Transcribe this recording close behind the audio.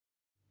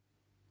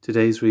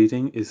Today's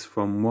reading is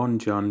from 1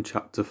 John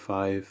chapter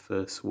 5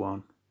 verse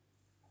 1.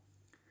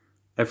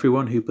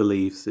 Everyone who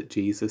believes that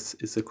Jesus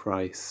is the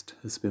Christ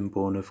has been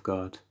born of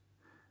God,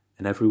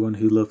 and everyone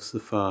who loves the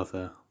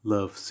Father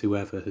loves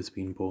whoever has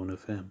been born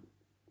of him.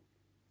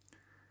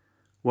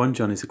 1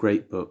 John is a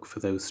great book for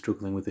those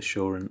struggling with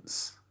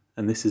assurance,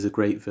 and this is a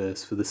great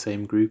verse for the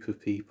same group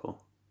of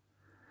people.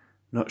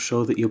 Not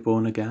sure that you're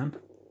born again?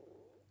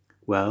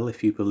 Well,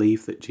 if you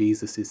believe that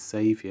Jesus is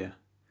Saviour,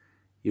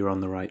 you're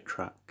on the right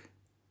track.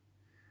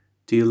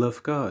 Do you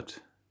love God?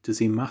 Does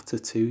he matter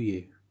to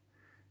you?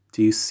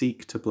 Do you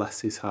seek to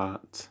bless his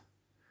heart?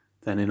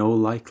 Then in all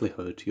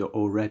likelihood you're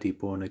already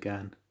born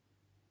again.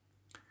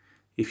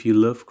 If you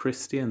love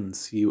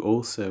Christians, you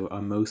also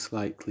are most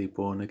likely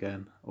born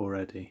again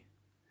already.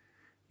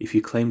 If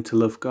you claim to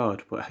love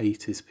God but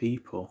hate his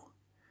people,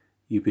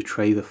 you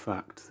betray the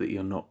fact that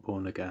you're not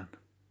born again.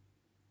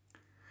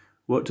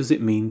 What does it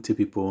mean to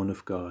be born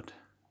of God?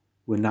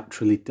 We're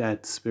naturally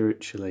dead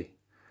spiritually,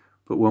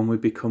 but when we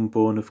become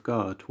born of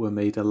God, we're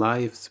made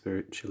alive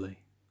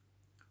spiritually.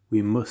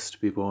 We must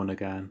be born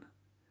again.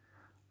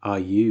 Are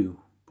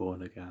you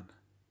born again?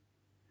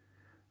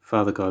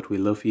 Father God, we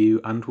love you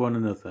and one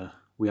another.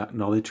 We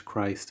acknowledge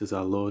Christ as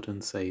our Lord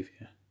and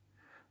Saviour,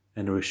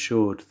 and are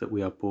assured that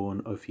we are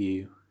born of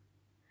you.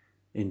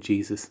 In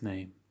Jesus'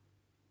 name,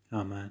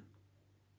 Amen.